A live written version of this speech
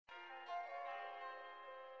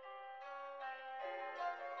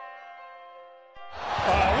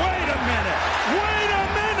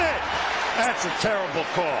That's a terrible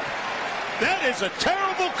call. That is a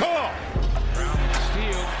terrible call. Brown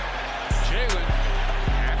steal. Jalen.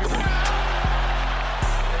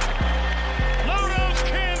 Blow those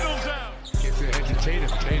candles out. Gets ahead to Tatum.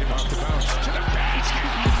 Tatum off the bounce. To the basket.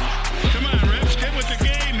 Come on, Rips. Get with the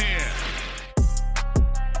game here.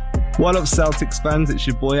 What up, Celtics fans? It's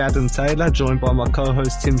your boy Adam Taylor, joined by my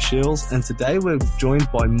co-host Tim Shields, and today we're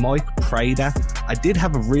joined by Mike Prada. I did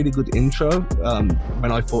have a really good intro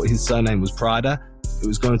when I thought his surname was Prada. It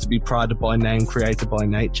was going to be Prada by name, creator by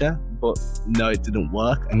nature, but no, it didn't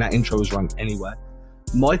work, and that intro was wrong anyway.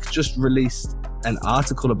 Mike just released an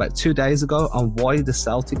article about 2 days ago on why the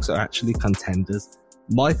Celtics are actually contenders.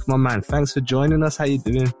 Mike, my man, thanks for joining us. How you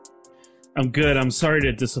doing? I'm good. I'm sorry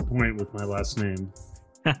to disappoint with my last name.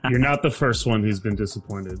 You're not the first one who's been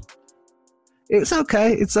disappointed. It's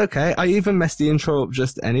okay. It's okay. I even messed the intro up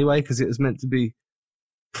just anyway because it was meant to be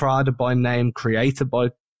Prada by name, creator by...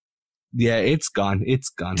 Yeah, it's gone. It's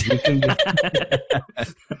gone. We can...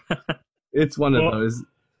 It's one of those.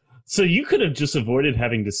 So you could have just avoided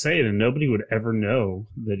having to say it and nobody would ever know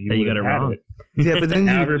that you would have had it. Yeah, but then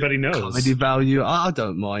now everybody knows. Comedy value. I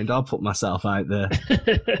don't mind. I'll put myself out there.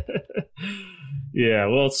 Yeah,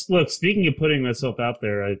 well, look, speaking of putting myself out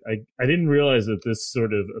there, I didn't realize that this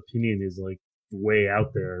sort of opinion is like way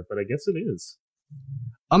out there, but I guess it is.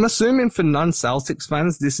 I'm assuming for non-Celtics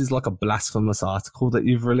fans, this is like a blasphemous article that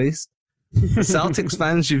you've released. For Celtics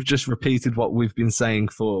fans, you've just repeated what we've been saying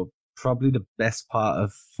for probably the best part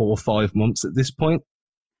of 4 or 5 months at this point.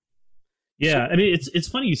 Yeah, I mean, it's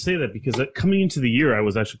funny you say that because coming into the year, I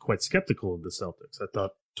was actually quite skeptical of the Celtics. I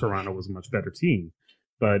thought Toronto was a much better team.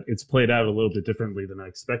 But it's played out a little bit differently than I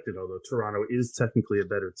expected. Although Toronto is technically a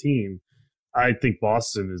better team, I think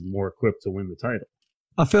Boston is more equipped to win the title.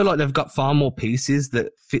 I feel like they've got far more pieces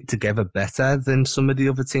that fit together better than some of the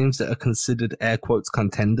other teams that are considered air quotes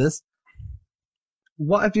contenders.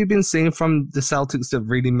 What have you been seeing from the Celtics that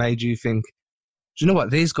really made you think, do you know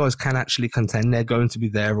what, these guys can actually contend? They're going to be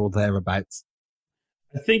there or thereabouts.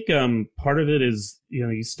 I think part of it is,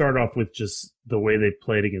 you start off with just the way they've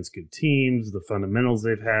played against good teams, the fundamentals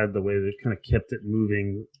they've had, the way they've kind of kept it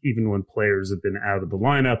moving, even when players have been out of the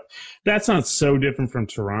lineup. That's not so different from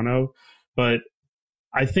Toronto, but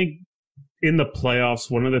I think in the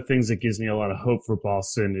playoffs, one of the things that gives me a lot of hope for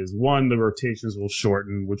Boston is, one, the rotations will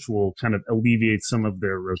shorten, which will kind of alleviate some of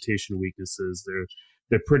their rotation weaknesses.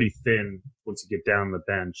 They're pretty thin once you get down the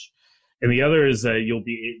bench. And the other is that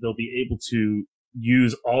they'll be able to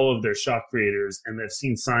use all of their shot creators, and they've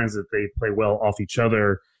seen signs that they play well off each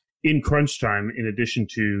other in crunch time in addition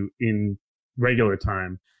to in regular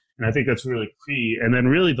time. And I think that's really key. And then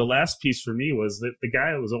really the last piece for me was that the guy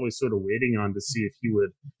I was always sort of waiting on to see if he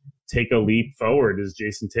would take a leap forward is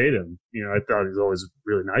Jason Tatum. I thought he was always a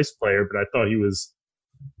really nice player, but I thought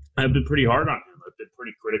I've been pretty hard on him. I've been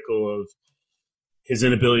pretty critical of his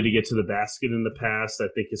inability to get to the basket in the past. I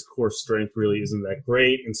think his core strength really isn't that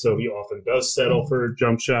great, and so he often does settle for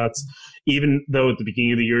jump shots. Even though at the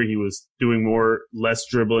beginning of the year he was doing less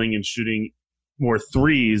dribbling and shooting more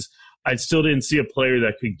threes, I still didn't see a player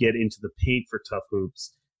that could get into the paint for tough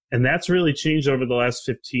hoops. And that's really changed over the last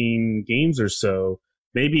 15 games or so,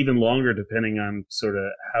 maybe even longer depending on sort of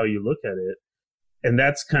how you look at it. And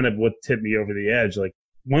that's kind of what tipped me over the edge. Like,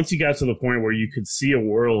 once you got to the point where you could see a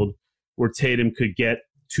world where Tatum could get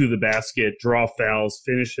to the basket, draw fouls,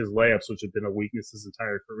 finish his layups, which have been a weakness his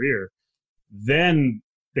entire career, then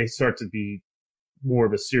they start to be more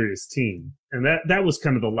of a serious team. And that was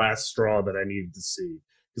kind of the last straw that I needed to see,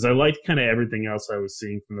 because I liked kind of everything else I was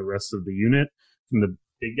seeing from the rest of the unit, from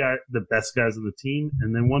the best guys of the team.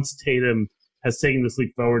 And then once Tatum has taken this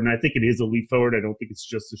leap forward, and I think it is a leap forward, I don't think it's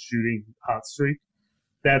just a shooting hot streak,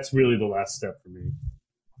 that's really the last step for me.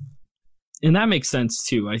 And that makes sense,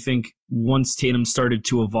 too. I think once Tatum started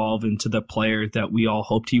to evolve into the player that we all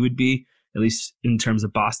hoped he would be, at least in terms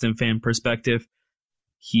of Boston fan perspective,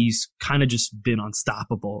 he's kind of just been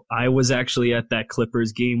unstoppable. I was actually at that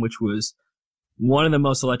Clippers game, which was one of the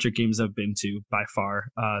most electric games I've been to by far,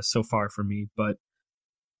 so far for me. But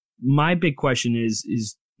my big question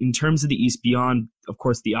is in terms of the East, beyond, of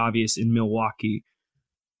course, the obvious in Milwaukee,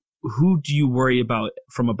 who do you worry about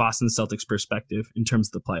from a Boston Celtics perspective in terms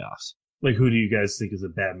of the playoffs? Like, who do you guys think is a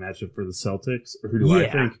bad matchup for the Celtics? Or who do I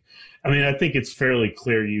think? I mean, I think it's fairly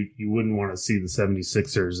clear you wouldn't want to see the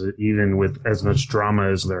 76ers, even with as much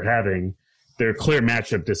drama as they're having. There are clear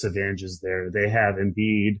matchup disadvantages there. They have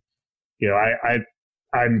Embiid.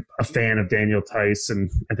 I'm a fan of Daniel Tice,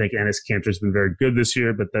 and I think Enes Kanter's been very good this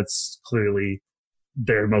year, but that's clearly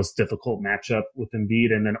their most difficult matchup with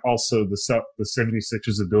Embiid. And then also the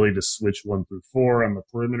 76ers' ability to switch 1 through 4 on the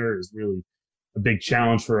perimeter is really a big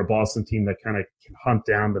challenge for a Boston team that kind of can hunt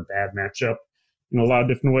down the bad matchup in a lot of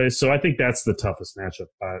different ways. So I think that's the toughest matchup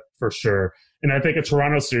for sure. And I think a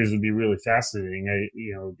Toronto series would be really fascinating.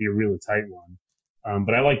 It'd be a really tight one.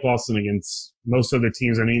 But I like Boston against most other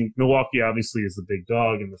teams. I mean, Milwaukee obviously is the big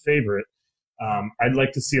dog and the favorite. I'd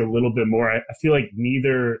like to see a little bit more. I feel like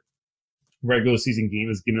neither regular season game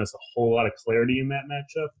has given us a whole lot of clarity in that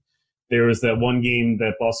matchup. There was that one game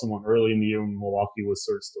that Boston won early in the year when Milwaukee was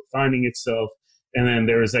sort of still finding itself. And then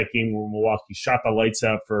there was that game where Milwaukee shot the lights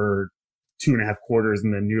out for 2.5 quarters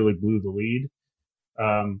and then nearly blew the lead.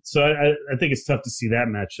 So I think it's tough to see that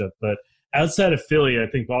matchup. But outside of Philly, I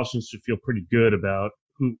think Boston should feel pretty good about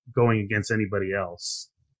who going against anybody else.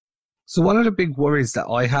 So one of the big worries that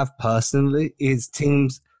I have personally is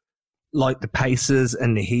teams like the Pacers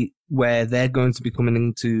and the Heat, where they're going to be coming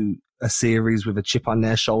into a series with a chip on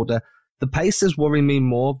their shoulder. The Pacers worry me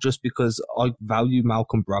more just because I value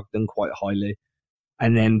Malcolm Brogdon quite highly.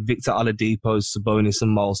 And then Victor Oladipo, Sabonis,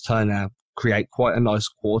 and Miles Turner create quite a nice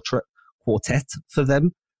quartet for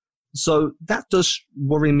them. So that does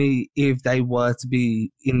worry me if they were to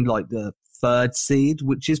be in like the 3rd seed,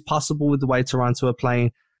 which is possible with the way Toronto are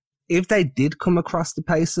playing. If they did come across the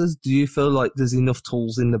Pacers, do you feel like there's enough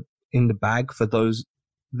tools in the bag for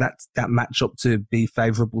that matchup to be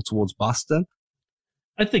favorable towards Boston?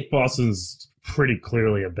 I think Boston's pretty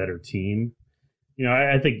clearly a better team.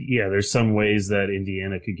 I think, there's some ways that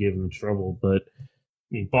Indiana could give them trouble, but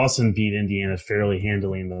I mean, Boston beat Indiana fairly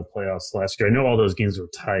handily in the playoffs last year. I know all those games were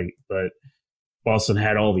tight, but Boston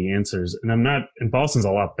had all the answers. And Boston's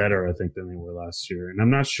a lot better, I think, than they were last year. And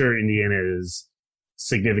I'm not sure Indiana is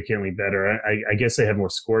significantly better. I guess they have more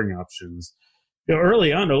scoring options.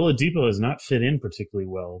 Early on, Oladipo has not fit in particularly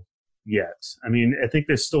well yet. I mean, I think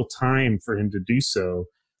there's still time for him to do so,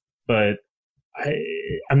 but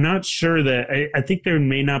I'm not sure that I think there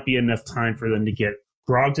may not be enough time for them to get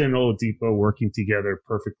Brogdon and Oladipo working together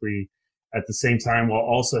perfectly at the same time, while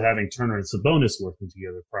also having Turner and Sabonis working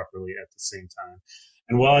together properly at the same time.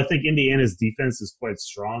 And while I think Indiana's defense is quite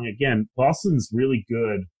strong, again, Boston's really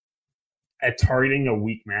good at targeting a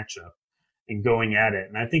weak matchup and going at it.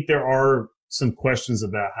 And I think there are some questions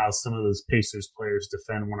about how some of those Pacers players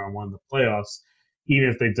defend one-on-one in the playoffs, even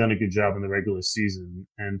if they've done a good job in the regular season.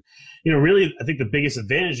 And, really, I think the biggest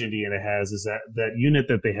advantage Indiana has is that unit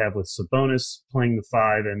that they have with Sabonis playing the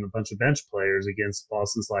 5 and a bunch of bench players against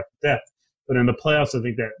Boston's lack of depth. But in the playoffs, I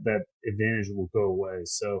think that advantage will go away.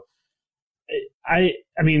 So, I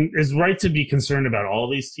mean, it's right to be concerned about all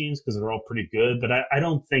these teams because they're all pretty good, but I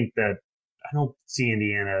don't see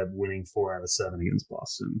Indiana winning 4 out of 7 against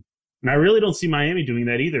Boston. And I really don't see Miami doing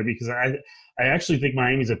that either, because I actually think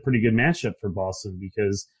Miami's a pretty good matchup for Boston,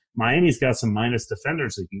 because Miami's got some minus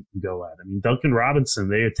defenders that you can go at. I mean, Duncan Robinson,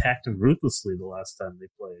 they attacked him ruthlessly the last time they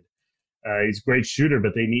played. He's a great shooter,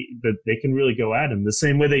 but they can really go at him the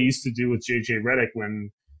same way they used to do with J.J. Redick when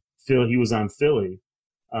he was on Philly.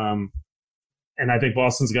 And I think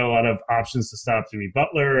Boston's got a lot of options to stop Jimmy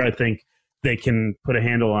Butler. I think they can put a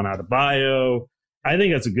handle on Adebayo. I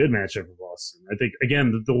think that's a good matchup for Boston. I think,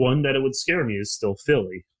 again, the one that it would scare me is still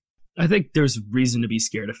Philly. I think there's reason to be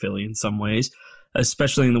scared of Philly in some ways,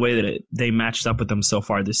 especially in the way that they matched up with them so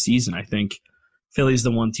far this season. I think Philly's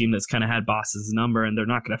the one team that's kind of had Boston's number, and they're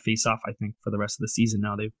not going to face off, I think, for the rest of the season.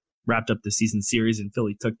 Now they've wrapped up the season series, and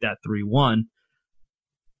Philly took that 3-1.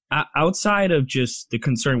 Outside of just the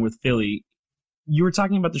concern with Philly, you were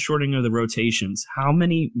talking about the shortening of the rotations. How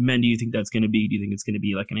many men do you think that's going to be? Do you think it's going to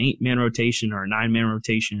be like an 8-man rotation or a 9-man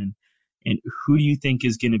rotation? And who do you think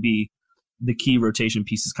is going to be the key rotation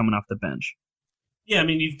pieces coming off the bench? Yeah, I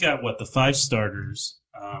mean, you've got, the 5 starters,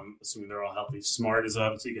 assuming they're all healthy. Smart is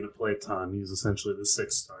obviously going to play a ton. He's essentially the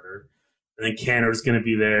 6th starter. And then Kanter's going to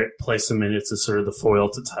be there, play some minutes as sort of the foil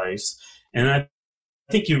to Tice. And I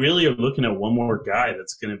think you really are looking at one more guy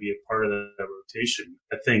that's going to be a part of that rotation.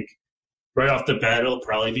 I think right off the bat, it'll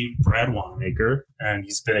probably be Brad Wanamaker, and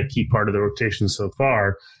he's been a key part of the rotation so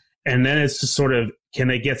far. And then it's just sort of, can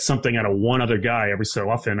they get something out of one other guy every so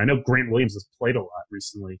often? I know Grant Williams has played a lot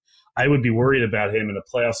recently. I would be worried about him in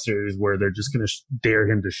a playoff series where they're just going to dare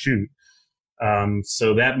him to shoot.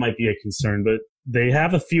 So that might be a concern. But they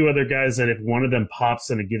have a few other guys that if one of them pops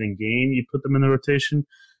in a given game, you put them in the rotation.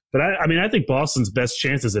 But I think Boston's best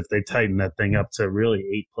chance is if they tighten that thing up to really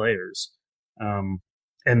 8 players. And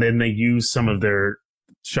then they use some of their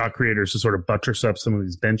shot creators to sort of buttress up some of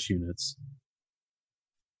these bench units.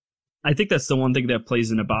 I think that's the one thing that plays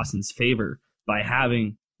into Boston's favor. By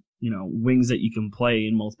having, wings that you can play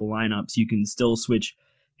in multiple lineups, you can still switch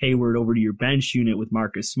Hayward over to your bench unit with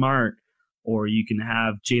Marcus Smart, Or you can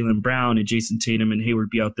have Jaylen Brown and Jason Tatum and Hayward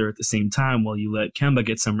be out there at the same time while you let Kemba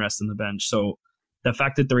get some rest on the bench. So the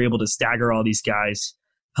fact that they're able to stagger all these guys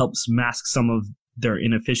helps mask some of their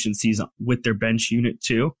inefficiencies with their bench unit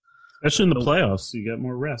too. Especially in the playoffs, you get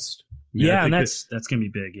more rest. Yeah, and that's going to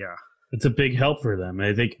be big, yeah. It's a big help for them.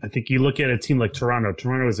 I think you look at a team like Toronto.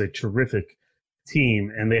 Toronto is a terrific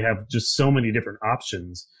team, and they have just so many different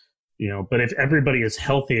options. But if everybody is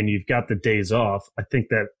healthy and you've got the days off, I think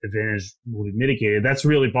that advantage will be mitigated. That's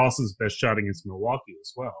really Boston's best shot against Milwaukee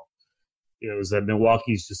as well. Is that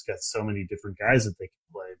Milwaukee's just got so many different guys that they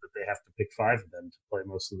can play, but they have to pick 5 of them to play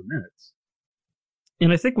most of the minutes.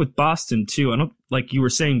 And I think with Boston too, I don't, like you were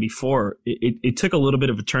saying before, it took a little bit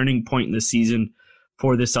of a turning point in the season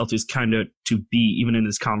for the Celtics kind of to be even in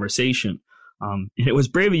this conversation. And it was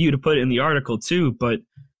brave of you to put it in the article too, but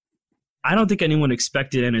I don't think anyone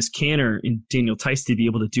expected Enes Kanter and Daniel Tice to be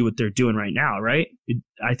able to do what they're doing right now, right?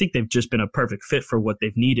 I think they've just been a perfect fit for what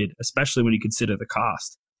they've needed, especially when you consider the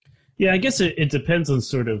cost. Yeah, I guess it depends on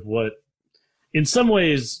sort of what. In some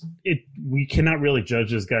ways, we cannot really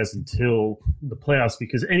judge those guys until the playoffs,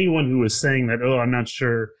 because anyone who was saying that, I'm not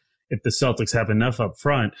sure if the Celtics have enough up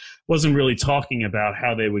front, wasn't really talking about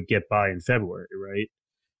how they would get by in February, right?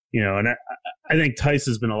 And I think Tice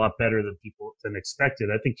has been a lot better than expected.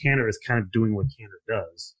 I think Kanter is kind of doing what Kanter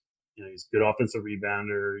does. He's a good offensive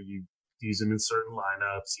rebounder. You use him in certain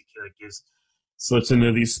lineups. He kind of slips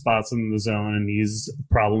into these spots in the zone, and he's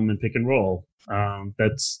a problem in pick and roll.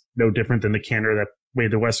 That's no different than the Kanter that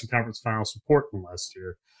made the Western Conference Finals for Portland last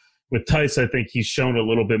year. With Tice, I think he's shown a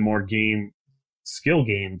little bit more skill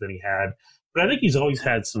game than he had, but I think he's always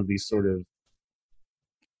had some of these sort of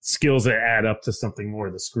skills that add up to something more: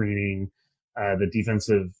 the screening, the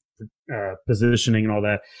defensive positioning, and all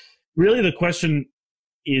that. Really, the question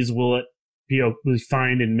is, will it be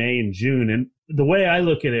fine in May and June? And the way I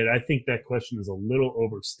look at it, I think that question is a little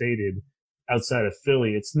overstated outside of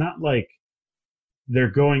Philly. It's not like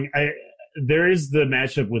they're going. There is the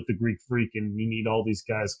matchup with the Greek Freak, and you need all these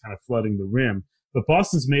guys kind of flooding the rim. But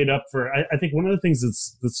Boston's made up for. I think one of the things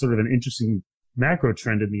that's sort of an interesting macro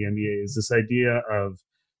trend in the NBA is this idea of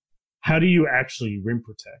how do you actually rim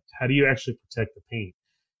protect? How do you actually protect the paint?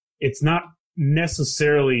 It's not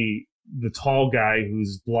necessarily the tall guy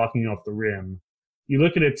who's blocking off the rim. You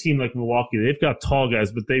look at a team like Milwaukee, they've got tall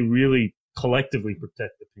guys, but they really collectively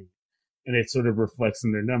protect the paint, and it sort of reflects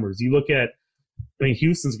in their numbers. You look at,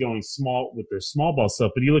 Houston's going small with their small ball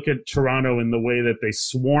stuff, but you look at Toronto in the way that they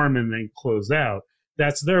swarm and then close out.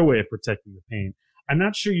 That's their way of protecting the paint. I'm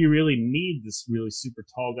not sure you really need this really super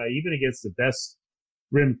tall guy, even against the best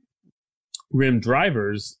rim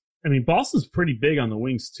drivers. Boston's pretty big on the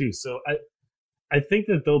wings too, so I think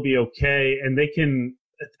that they'll be okay, and they can.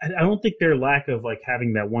 I don't think their lack of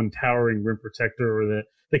having that one towering rim protector, or that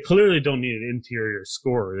they clearly don't need an interior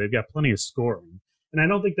scorer. They've got plenty of scoring, and I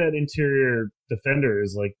don't think that interior defender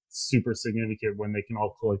is super significant when they can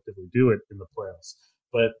all collectively do it in the playoffs.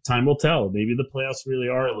 But time will tell. Maybe the playoffs really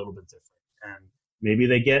are a little bit different, and maybe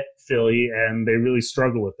they get Philly and they really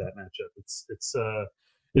struggle with that matchup.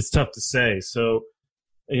 It's tough to say. So,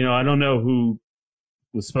 I don't know who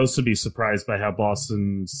was supposed to be surprised by how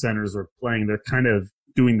Boston centers were playing. They're kind of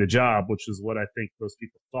doing the job, which is what I think most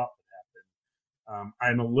people thought would happen.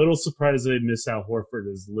 I'm a little surprised they miss Al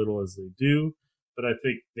Horford as little as they do, but I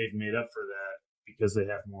think they've made up for that because they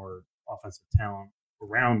have more offensive talent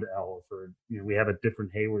around Al Horford. We have a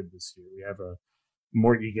different Hayward this year. We have a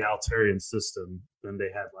more egalitarian system than they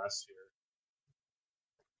had last year.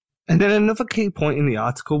 And then another key point in the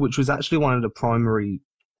article, which was actually one of the primary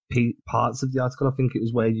parts of the article, I think it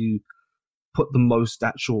was where you put the most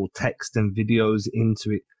actual text and videos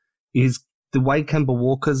into it, is the way Kemba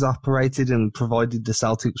Walker's operated and provided the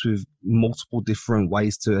Celtics with multiple different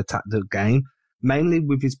ways to attack the game, mainly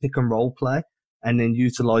with his pick and roll play, and then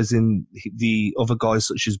utilizing the other guys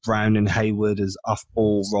such as Brown and Hayward as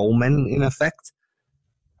off-ball role men in effect.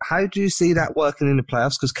 How do you see that working in the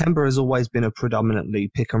playoffs? Because Kemba has always been a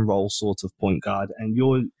predominantly pick and roll sort of point guard, and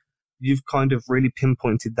you've kind of really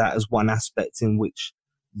pinpointed that as one aspect in which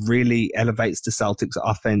really elevates the Celtics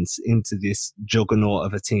offense into this juggernaut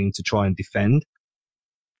of a team to try and defend.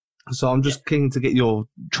 So I'm just keen to get your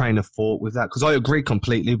train of thought with that, because I agree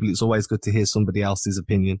completely, but it's always good to hear somebody else's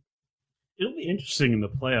opinion. It'll be interesting in the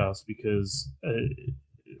playoffs because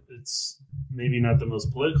it's maybe not the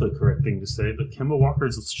most politically correct thing to say, but Kemba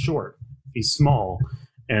Walker's short. He's small,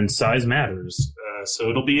 and size matters. So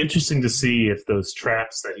it'll be interesting to see if those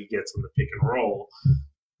traps that he gets on the pick and roll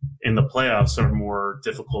in the playoffs are more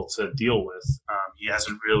difficult to deal with. He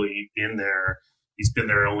hasn't really been there. He's been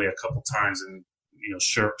there only a couple times, and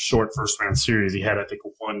short first round series. He had, I think,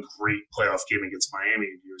 one great playoff game against Miami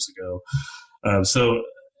years ago.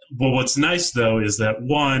 But what's nice though is that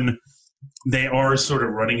one, they are sort of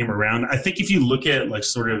running him around. I think if you look at like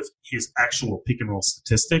sort of his actual pick and roll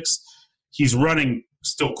statistics, he's running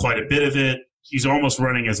still quite a bit of it. He's almost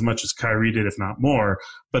running as much as Kyrie did, if not more.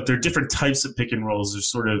 But there are different types of pick and rolls.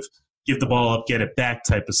 There's sort of give the ball up, get it back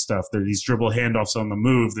type of stuff. There are these dribble handoffs on the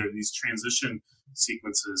move. There are these transition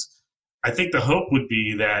sequences. I think the hope would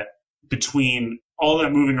be that between all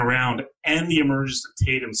that moving around and the emergence of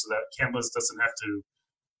Tatum so that Kemba doesn't have to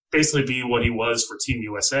basically be what he was for Team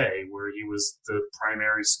USA, where he was the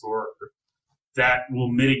primary scorer, that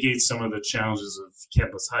will mitigate some of the challenges of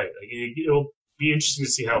Kemba's height. It'll be interesting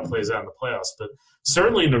to see how it plays out in the playoffs, but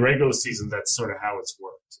certainly in the regular season, that's sort of how it's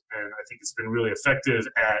worked. And I think it's been really effective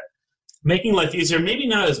at making life easier. Maybe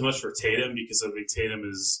not as much for Tatum, because I think Tatum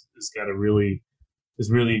has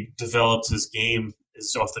really developed his game,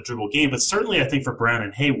 his off the dribble game, but certainly I think for Brown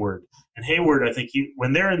and Hayward. And Hayward, I think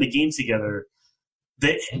when they're in the game together,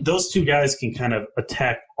 those two guys can kind of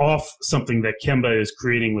attack off something that Kemba is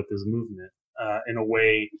creating with his movement in a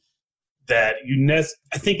way that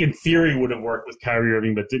I think in theory would have worked with Kyrie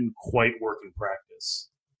Irving, but didn't quite work in practice.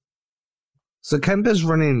 So Kemba's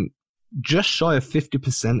running just shy of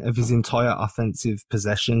 50% of his entire offensive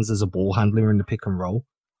possessions as a ball handler in the pick and roll.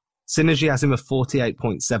 Synergy has him at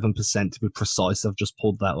 48.7% to be precise. I've just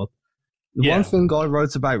pulled that up. The one thing I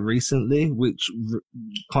wrote about recently, which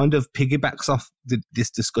kind of piggybacks off this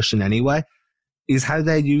discussion anyway, is how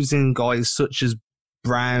they're using guys such as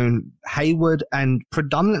Brown, Hayward, and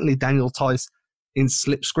predominantly Daniel Tice in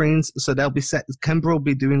slip screens. So they'll be set. Kemba will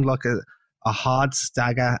be doing like a hard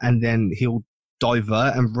stagger, and then he'll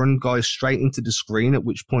divert and run guys straight into the screen, at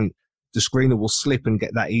which point the screener will slip and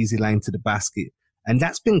get that easy lane to the basket. And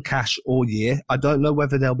that's been cash all year. I don't know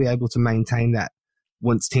whether they'll be able to maintain that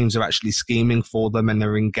once teams are actually scheming for them and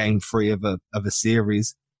they're in game 3 of a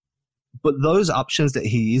series. But those options that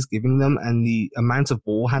he is giving them and the amount of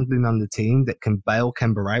ball handling on the team that can bail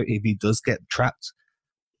Kemba out if he does get trapped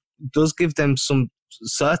does give them some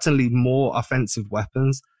certainly more offensive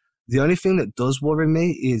weapons. The only thing that does worry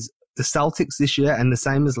me is the Celtics this year, and the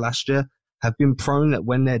same as last year, have been prone that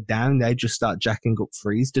when they're down, they just start jacking up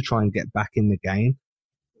threes to try and get back in the game.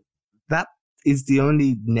 That is the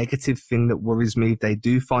only negative thing that worries me. If they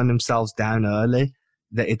do find themselves down early,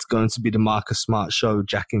 that it's going to be the Marcus Smart show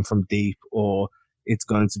jacking from deep, or it's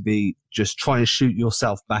going to be just try and shoot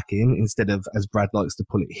yourself back in instead of, as Brad likes to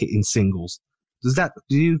put it, hitting singles. Does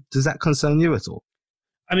that concern you at all?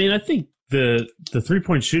 I mean, I think the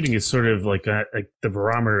 3-point shooting is sort of like the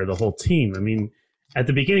barometer of the whole team. I mean, at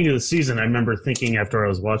the beginning of the season, I remember thinking after I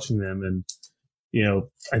was watching them, and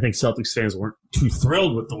I think Celtics fans weren't too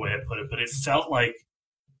thrilled with the way I put it, but it felt like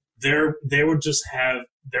they would just have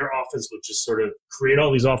their offense would just sort of create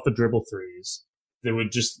all these off the dribble threes. They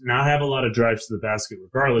would just not have a lot of drives to the basket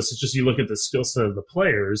regardless. It's just you look at the skill set of the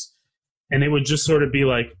players, and it would just sort of be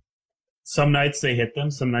like some nights they hit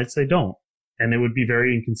them, some nights they don't, and it would be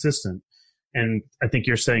very inconsistent. And I think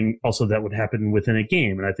you're saying also that would happen within a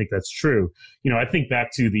game, and I think that's true. I think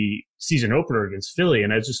back to the season opener against Philly,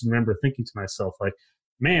 and I just remember thinking to myself, like,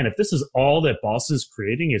 man, if this is all that Boston's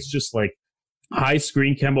creating, it's just like high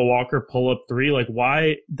screen Kemba Walker pull-up 3, like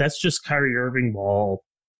why? That's just Kyrie Irving ball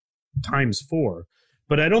times 4.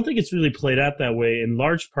 But I don't think it's really played out that way, in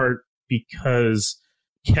large part because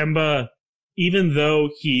Kemba, even though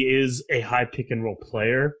he is a high pick-and-roll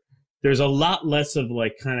player, there's a lot less of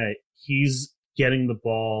like kind of he's getting the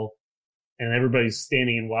ball and everybody's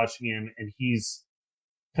standing and watching him, and he's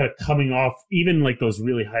kind of coming off even like those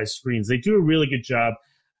really high screens. They do a really good job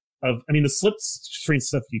of, I mean, the slip screen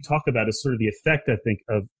stuff you talk about is sort of the effect, I think,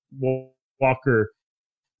 of Walker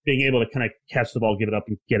being able to kind of catch the ball, give it up,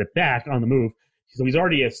 and get it back on the move. So he's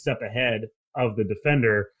already a step ahead of the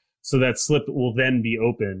defender, so that slip will then be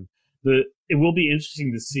open. It will be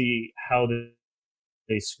interesting to see how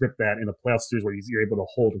they script that in the playoff series where you're able to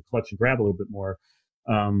hold and clutch and grab a little bit more.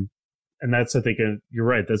 And that's, I think, you're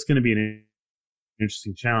right. That's going to be an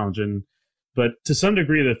interesting challenge. But to some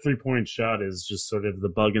degree, the 3-point shot is just sort of the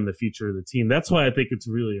bug in the future of the team. That's why I think it's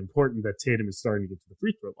really important that Tatum is starting to get to the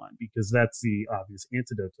free throw line, because that's the obvious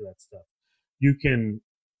antidote to that stuff. You can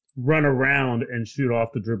run around and shoot off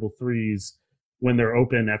the dribble threes when they're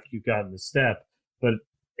open after you've gotten the step. But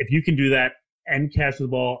if you can do that and catch the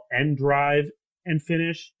ball and drive and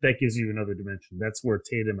finish, that gives you another dimension. That's where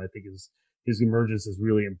Tatum, I think, his emergence is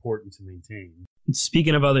really important to maintain.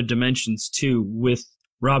 Speaking of other dimensions, too, with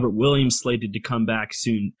Robert Williams slated to come back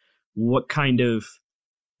soon, what kind of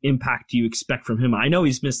impact do you expect from him? I know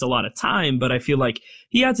he's missed a lot of time, but I feel like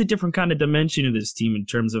he adds a different kind of dimension to this team in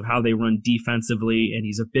terms of how they run defensively, and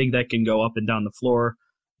he's a big that can go up and down the floor.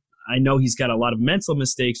 I know he's got a lot of mental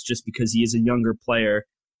mistakes just because he is a younger player,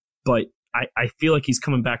 but I feel like he's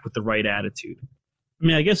coming back with the right attitude. I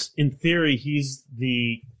mean, I guess in theory, he's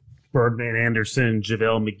the Birdman Anderson,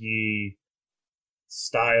 JaVale McGee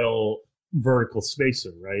style vertical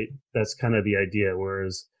spacer, right? That's kind of the idea.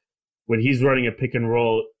 Whereas when he's running a pick and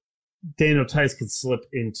roll, Daniel Tice can slip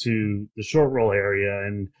into the short roll area,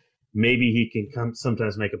 and maybe he can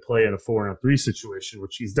sometimes make a play in a 4-on-3 situation,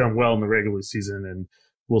 which he's done well in the regular season, and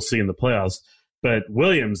we'll see in the playoffs. But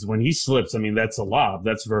Williams, when he slips, I mean, that's a lob.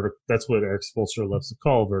 That's what Eric Spoelstra loves to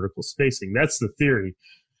call vertical spacing. That's the theory.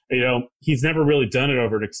 You know, he's never really done it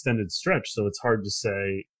over an extended stretch, so it's hard to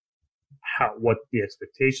say what the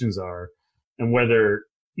expectations are and whether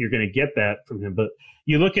you're going to get that from him. But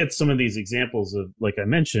you look at some of these examples of, like I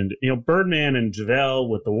mentioned, you know, Birdman and JaVale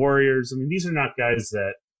with the Warriors. I mean, these are not guys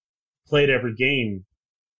that played every game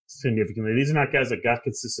significantly. These are not guys that got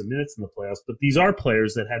consistent minutes in the playoffs, but these are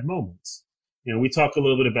players that had moments. You know, we talk a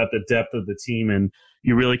little bit about the depth of the team, and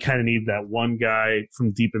you really kind of need that one guy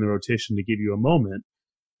from deep in the rotation to give you a moment.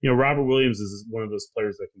 You know, Robert Williams is one of those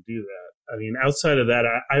players that can do that. I mean, outside of that,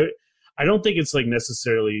 I don't think it's like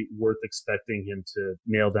necessarily worth expecting him to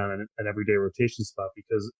nail down an everyday rotation spot,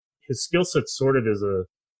 because his skill set sort of is a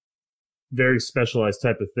very specialized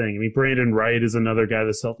type of thing. I mean, Brandon Wright is another guy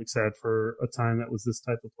the Celtics had for a time that was this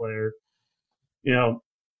type of player. You know,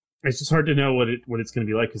 it's just hard to know what it's going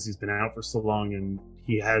to be like because he's been out for so long and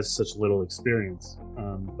he has such little experience.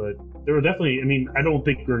 But there were definitely, I mean, I don't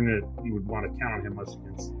think you would want to count on him much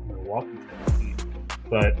against Milwaukee.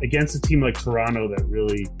 But against a team like Toronto that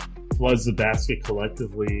really floods the basket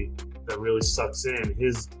collectively, that really sucks in,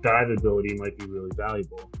 his dive ability might be really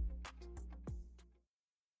valuable.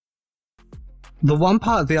 The one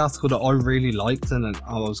part of the article that I really liked, and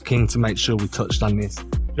I was keen to make sure we touched on this.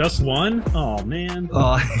 Just one? Oh, man.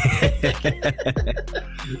 Oh.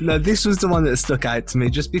 No, this was the one that stuck out to me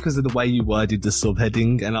just because of the way you worded the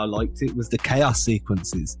subheading, and I liked it, was the chaos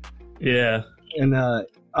sequences. Yeah. And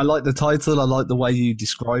I like the title. I like the way you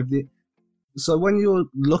described it. So when you're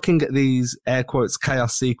looking at these air quotes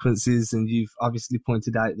chaos sequences, and you've obviously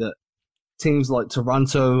pointed out that teams like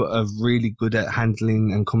Toronto are really good at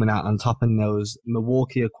handling and coming out on top in those.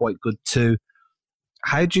 Milwaukee are quite good too.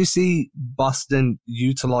 How do you see Boston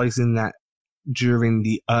utilizing that during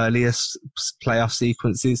the earliest playoff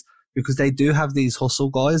sequences? Because they do have these hustle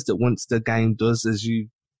guys that once the game does, as you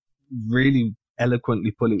really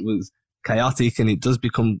eloquently put it, was chaotic, and it does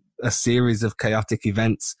become a series of chaotic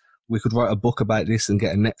events. We could write a book about this and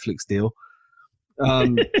get a Netflix deal.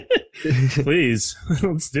 Please,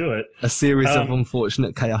 let's do it. A series of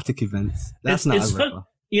unfortunate chaotic events. That's not a ripper.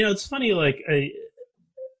 You know, it's funny, like,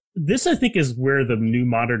 this I think is where the new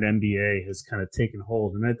modern NBA has kind of taken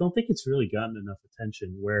hold, and I don't think it's really gotten enough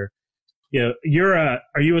attention. Where, you know,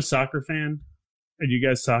 are you a soccer fan? Are you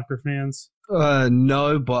guys soccer fans?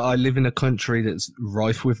 No, but I live in a country that's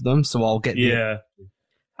rife with them, so I'll get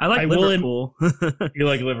I like Liverpool. You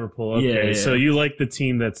like Liverpool, okay. Yeah. So you like the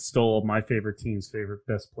team that stole my favorite team's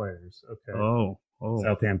best players, okay. Oh.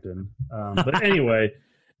 Southampton. But anyway,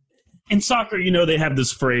 in soccer, you know, they have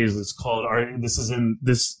this phrase that's called this is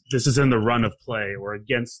in the run of play, or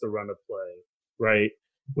against the run of play, right?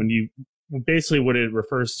 Basically what it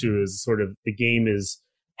refers to is sort of the game is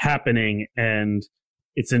happening and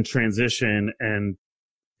it's in transition, and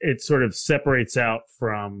it sort of separates out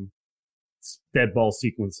from dead ball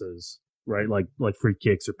sequences, right? Like free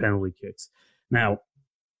kicks or penalty kicks. Now,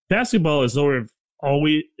 basketball is sort of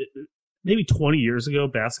always, maybe 20 years ago,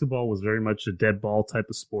 basketball was very much a dead ball type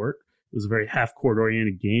of sport. It was a very half-court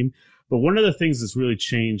oriented game. But one of the things that's really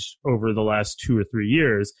changed over the last 2 or 3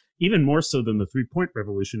 years, even more so than the three-point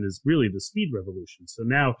revolution, is really the speed revolution. So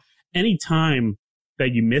now, any time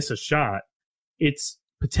that you miss a shot, it's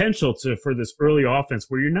potential for this early offense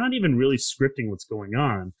where you're not even really scripting what's going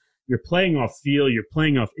on. You're playing off feel, you're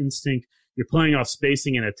playing off instinct, you're playing off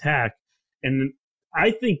spacing and attack. And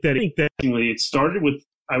I think that it started with,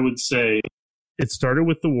 I would say, it started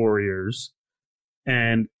with the Warriors,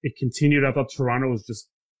 and it continued. I thought Toronto was just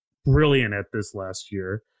brilliant at this last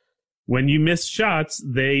year. When you missed shots,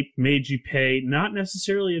 they made you pay, not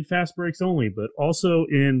necessarily in fast breaks only, but also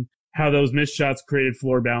in how those missed shots created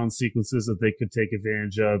floor balance sequences that they could take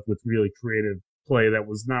advantage of with really creative play that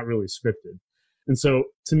was not really scripted. And so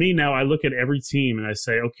to me now, I look at every team and I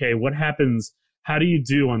say, okay, what happens? How do you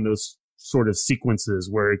do on those sort of sequences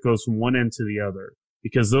where it goes from one end to the other?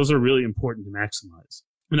 Because those are really important to maximize.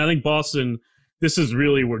 And I think Boston, this is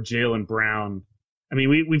really where Jaylen Brown I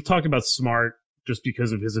mean, we've talked about Smart just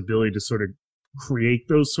because of his ability to sort of create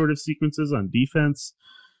those sort of sequences on defense.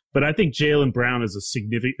 But I think Jaylen Brown is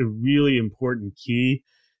a really important key.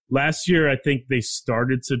 Last year, I think they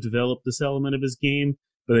started to develop this element of his game,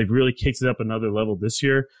 but they've really kicked it up another level this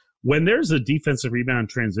year. When there's a defensive rebound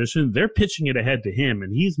transition, they're pitching it ahead to him,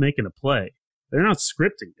 and he's making a play. They're not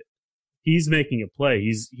scripting it. He's making a play.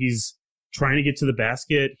 He's trying to get to the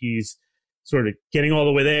basket. He's sort of getting all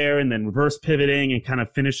the way there and then reverse pivoting and kind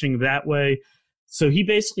of finishing that way. So he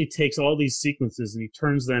basically takes all these sequences and he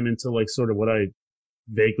turns them into like sort of what I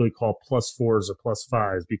vaguely call +4s or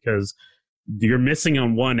 +5s, because you're missing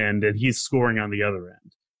on one end and he's scoring on the other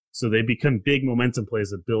end. So they become big momentum plays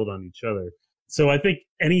that build on each other. So I think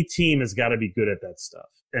any team has got to be good at that stuff.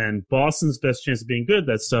 And Boston's best chance of being good at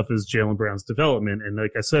that stuff is Jaylen Brown's development. And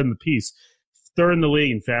like I said in the piece, third in the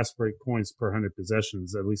league in fast break points per 100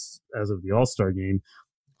 possessions, at least as of the All-Star game.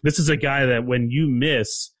 This is a guy that when you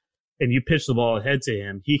miss and you pitch the ball ahead to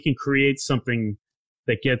him, he can create something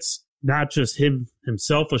that gets not just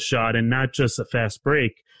himself a shot and not just a fast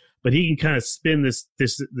break, but he can kind of spin this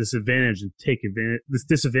advantage and take advantage, this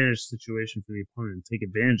disadvantaged situation for the opponent and take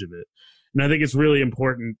advantage of it. And I think it's really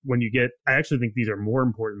important when you get, I actually think these are more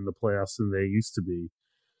important in the playoffs than they used to be.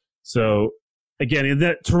 So again, in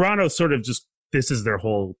that Toronto sort of just, this is their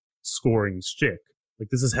whole scoring shtick. Like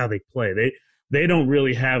this is how they play. They don't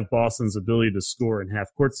really have Boston's ability to score in half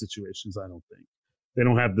court situations, I don't think. They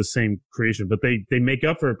don't have the same creation, but they make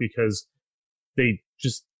up for it because they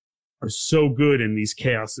just are so good in these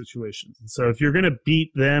chaos situations. And so if you're going to beat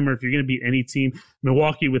them or if you're going to beat any team,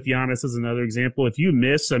 Milwaukee with Giannis is another example. If you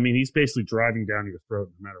miss, I mean, he's basically driving down your throat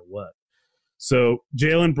no matter what. So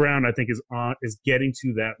Jaylen Brown, I think, is getting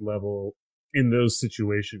to that level in those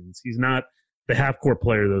situations. He's not the half-court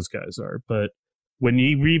player those guys are, but when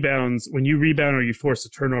you rebound or you force a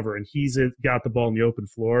turnover and he's got the ball in the open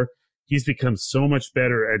floor, he's become so much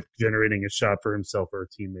better at generating a shot for himself or a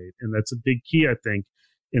teammate. And that's a big key, I think,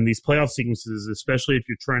 in these playoff sequences, especially if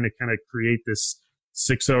you're trying to kind of create this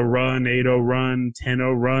 6-0 run, 8-0 run,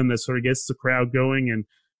 10-0 run that sort of gets the crowd going and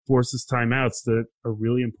forces timeouts that are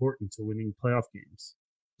really important to winning playoff games.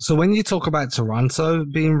 So when you talk about Toronto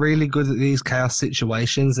being really good at these chaos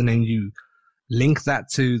situations and then you link that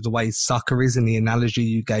to the way soccer is in the analogy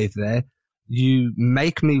you gave there, you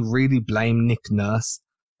make me really blame Nick Nurse.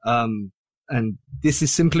 And this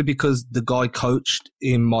is simply because the guy coached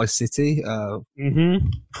in my city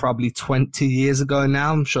probably 20 years ago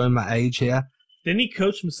now. I'm showing my age here. Didn't he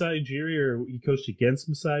coach Masai Ujiri, or he coached against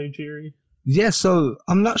Masai Ujiri? Yeah, so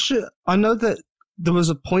I'm not sure. I know that there was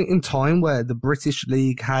a point in time where the British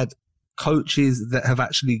League had coaches that have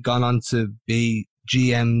actually gone on to be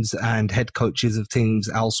GMs and head coaches of teams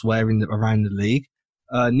elsewhere around the league.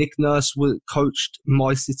 Nick Nurse coached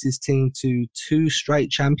my city's team to 2 straight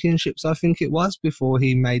championships, I think it was, before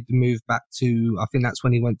he made the move back to, I think that's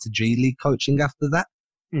when he went to G League coaching after that.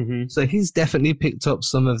 Mm-hmm. So he's definitely picked up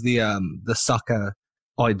some of the soccer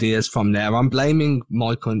ideas from there. I'm blaming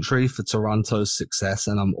my country for Toronto's success,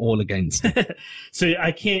 and I'm all against it. So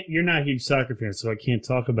you're not a huge soccer fan, so I can't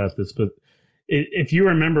talk about this, but if you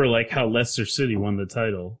remember like how Leicester City won the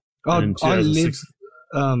title in 2006.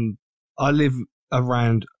 I live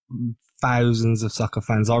around thousands of soccer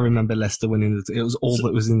fans. I remember Leicester winning. It was all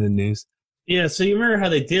that was in the news. Yeah, so you remember how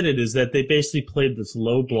they did it is that they basically played this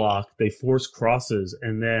low block, they forced crosses,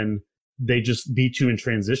 and then they just beat you in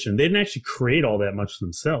transition. They didn't actually create all that much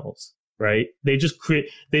themselves, right? They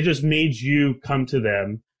just made you come to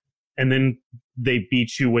them, and then they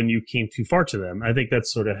beat you when you came too far to them. I think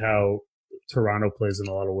that's sort of how Toronto plays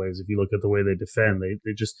in a lot of ways. If you look at the way they defend,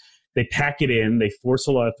 they pack it in, they force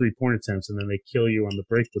a lot of 3-point attempts, and then they kill you on the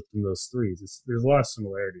break within those threes. There's a lot of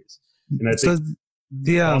similarities. And I think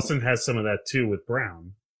Boston has some of that too with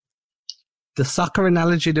Brown. The soccer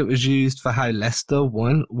analogy that was used for how Leicester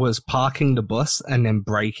won was parking the bus and then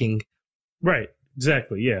braking. Right,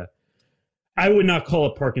 exactly, yeah. I would not call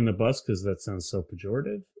it parking the bus because that sounds so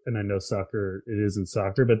pejorative, and I know soccer, it isn't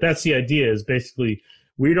soccer, but that's the idea is basically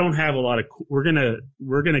we don't have a lot of – we're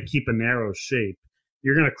gonna keep a narrow shape.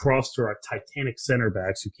 You're going to cross to our Titanic center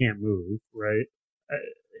backs who can't move, right?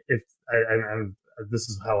 This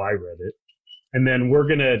is how I read it. And then we're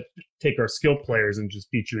going to take our skill players and just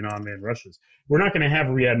beat you in on-man rushes. We're not going to have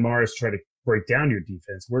Riyad Mahrez try to break down your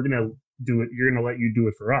defense. We're going to do it. You're going to let you do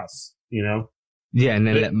it for us, you know? Yeah, and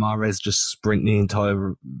then let Mahrez just sprint the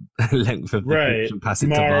entire length of the pitch and pass it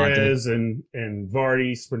to Vardy. Mahrez and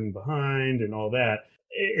Vardy sprinting behind and all that.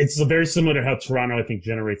 It's very similar to how Toronto, I think,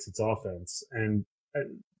 generates its offense. And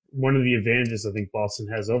one of the advantages I think Boston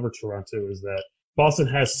has over Toronto is that Boston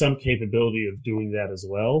has some capability of doing that as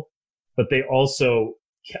well. but they also,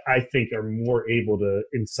 I think, are more able to,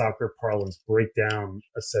 in soccer parlance, break down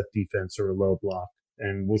a set defense or a low block.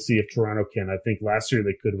 And we'll see if Toronto can. I think last year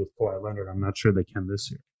they could with Kawhi Leonard. I'm not sure they can this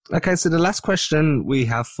year. Okay, so the last question we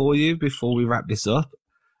have for you before we wrap this up,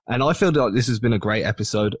 and I feel like this has been a great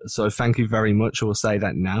episode, so thank you very much. We'll say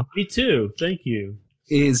that now. Me too. Thank you.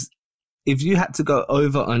 Is if you had to go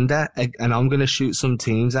over-under, and I'm going to shoot some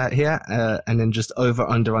teams out here, and then just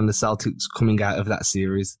over-under on the Celtics coming out of that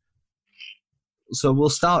series. So we'll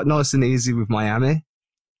start nice and easy with Miami.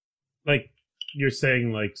 Like, you're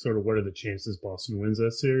saying, like, sort of what are the chances Boston wins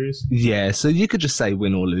that series? Yeah, so you could just say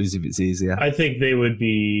win or lose if it's easier. I think they would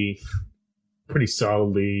be pretty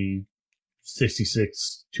solidly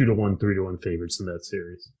 66, 2-1, 3-1 favorites in that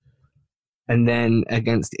series. And then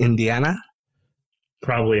against Indiana?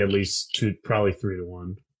 Probably at least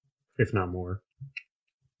 3-1, if not more.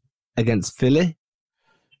 Against Philly?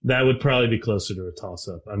 That would probably be closer to a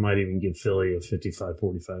toss-up. I might even give Philly a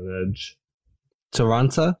 55-45 edge.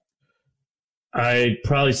 Toronto? I'd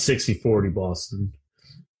probably 60-40 Boston.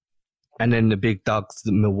 And then the big dogs,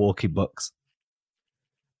 the Milwaukee Bucks.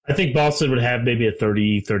 I think Boston would have maybe a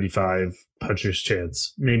 30-35 puncher's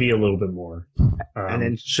chance, maybe a little bit more. And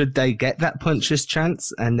then should they get that puncher's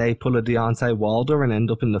chance and they pull a Deontay Wilder and end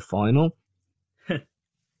up in the final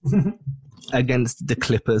against the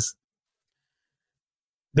Clippers?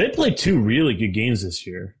 They played two really good games this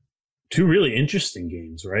year. Two really interesting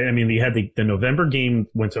games, right? I mean, they had the November game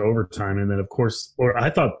went to overtime, and then, of course, or I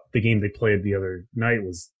thought the game they played the other night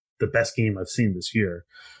was the best game I've seen this year.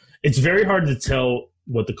 It's very hard to tell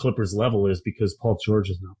what the Clippers' level is because Paul George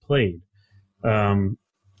has not played.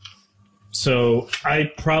 So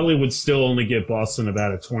I probably would still only give Boston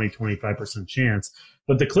about a 20-25% chance.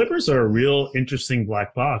 But the Clippers are a real interesting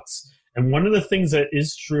black box. And one of the things that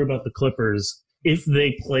is true about the Clippers, if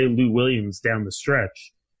they play Lou Williams down the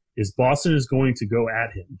stretch, is Boston is going to go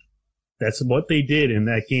at him. That's what they did in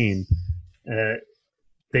that game.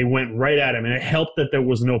 They went right at him, and it helped that there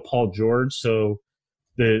was no Paul George, so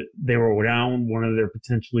they were down one of their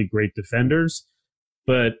potentially great defenders.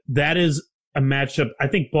 But that is a matchup. I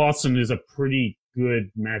think Boston is a pretty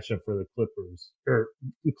good matchup for the Clippers. Or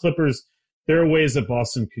the Clippers, there are ways that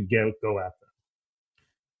Boston could go at them.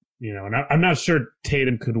 You know, and I'm not sure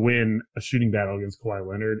Tatum could win a shooting battle against Kawhi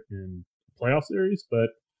Leonard in the playoff series, but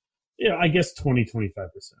yeah, I guess 20-25%.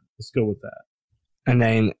 Let's go with that. And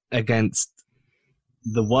then against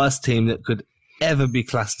the worst team that could ever be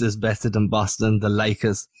classed as better than Boston, the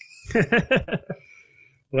Lakers.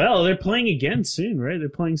 Well, they're playing again soon, right? They're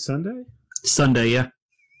playing Sunday? Sunday, yeah.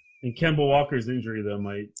 And Kemba Walker's injury, though,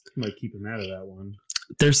 might keep him out of that one.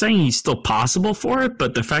 They're saying he's still possible for it,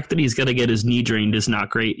 but the fact that he's got to get his knee drained is not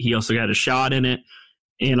great. He also got a shot in it.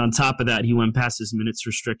 And on top of that, he went past his minutes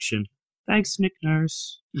restriction. Thanks, Nick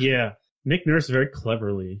Nurse. Yeah. Nick Nurse very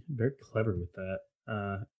clever with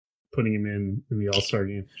that, putting him in the All-Star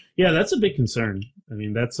game. Yeah, that's a big concern. I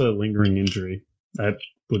mean, that's a lingering injury. That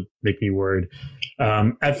would make me worried.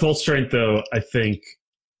 At full strength, though, I think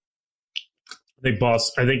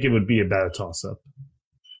it would be about a toss-up.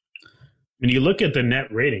 When you look at the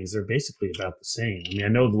net ratings, they're basically about the same. I mean, I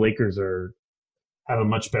know the Lakers have a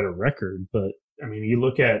much better record, but I mean, you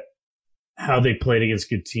look at how they played against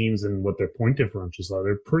good teams and what their point differentials are,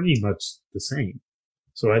 they're pretty much the same.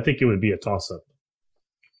 So I think it would be a toss-up.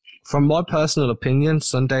 From my personal opinion,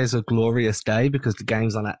 Sunday is a glorious day because the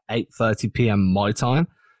game's on at 8:30 p.m. my time.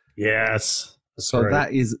 Yes. So right.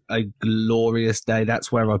 That is a glorious day.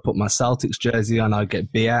 That's where I put my Celtics jersey on. I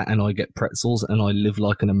get beer and I get pretzels and I live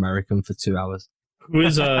like an American for 2 hours. Who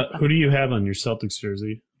do you have on your Celtics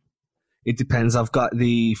jersey? It depends. I've got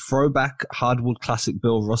the throwback hardwood classic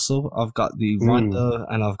Bill Russell. I've got the Rondo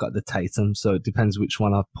and I've got the Tatum. So it depends which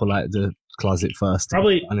one I pull out of the closet first.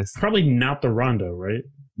 Probably not the Rondo, right?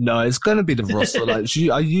 No, it's going to be the Russell.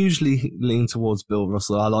 I usually lean towards Bill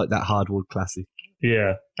Russell. I like that hardwood classic.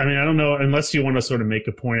 Yeah. I mean, I don't know, unless you want to sort of make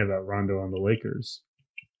a point about Rondo on the Lakers.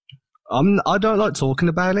 I don't like talking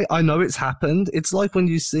about it. I know it's happened. It's like when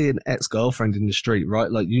you see an ex-girlfriend in the street,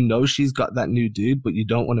 right? Like, you know she's got that new dude, but you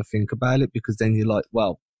don't want to think about it because then you're like,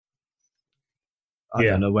 well, I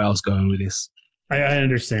don't know where I was going with this. I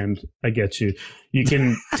understand. I get you. You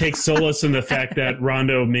can take solace in the fact that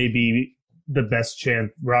Rondo may be the best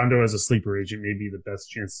chance. Rondo as a sleeper agent may be the best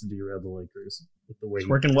chance to derail the Lakers. With the way it's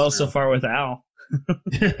working well so far with Al.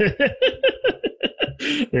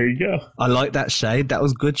 There you go. I like that shade. That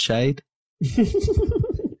was good shade.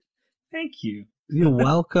 Thank you. You're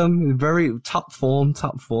welcome. Very top form.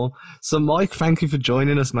 So, Mike, thank you for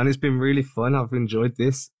joining us, man. It's been really fun. I've enjoyed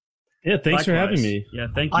this. Yeah, thanks for having me. Yeah,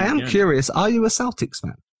 thank you. I am curious. Are you a Celtics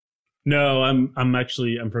fan? No, I'm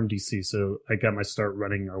from DC, so I got my start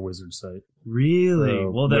running our Wizard site. Really?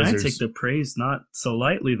 Well, then Wizards. I take the praise not so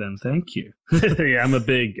lightly. Then thank you. Yeah,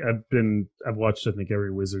 I've watched I think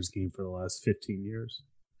every Wizards game for the last 15 years.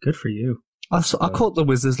 Good for you. I caught the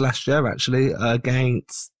Wizards last year actually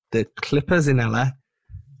against the Clippers in LA.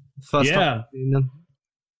 First time I've seen them.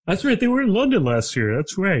 That's right. They were in London last year.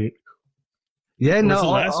 That's right. Yeah,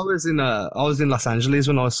 I was in Los Angeles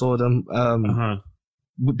when I saw them.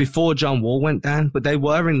 Before John Wall went down, but they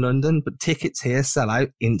were in London. But tickets here sell out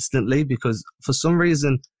instantly because for some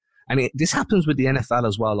reason, and this happens with the NFL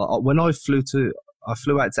as well. Like, when I flew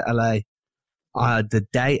out to LA the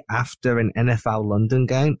day after an NFL London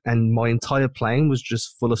game, and my entire plane was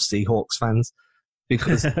just full of Seahawks fans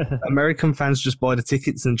because American fans just buy the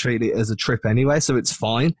tickets and treat it as a trip anyway, so it's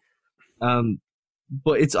fine.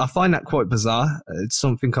 But I find that quite bizarre. It's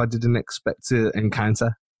something I didn't expect to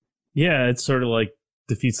encounter. Yeah, it's sort of like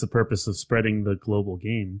defeats the purpose of spreading the global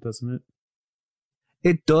game, doesn't it?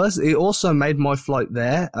 It does. It also made my flight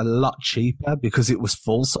there a lot cheaper because it was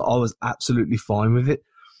full, so I was absolutely fine with it.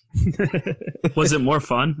 Was it more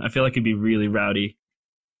fun? I feel like it'd be really rowdy.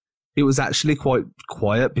 It was actually quite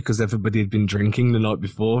quiet because everybody had been drinking the night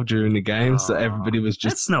before during the game, so everybody was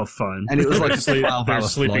just... That's no fun. And it was like a 12-hour They're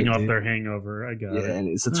sleeping flight, off their hangover. I got it. Yeah, and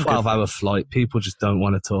it's a 12-hour flight. People just don't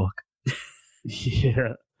want to talk.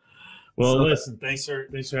 Yeah. Well, listen, thanks for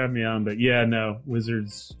having me on. But yeah, no,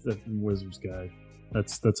 Wizards guy.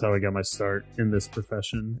 That's how I got my start in this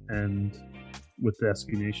profession and with the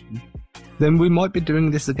SB Nation. Then we might be doing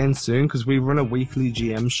this again soon because we run a weekly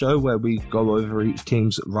GM show where we go over each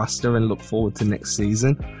team's roster and look forward to next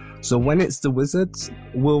season. So when it's the Wizards,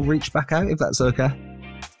 we'll reach back out if that's okay.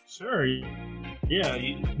 Sure. Yeah,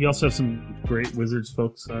 you also have some great Wizards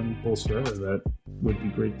folks on Bulls Forever that would be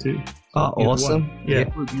great too. Oh, awesome. Yeah,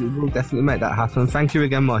 we'll definitely make that happen. Thank you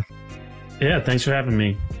again, Mike. Yeah, thanks for having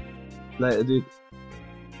me. Later, dude.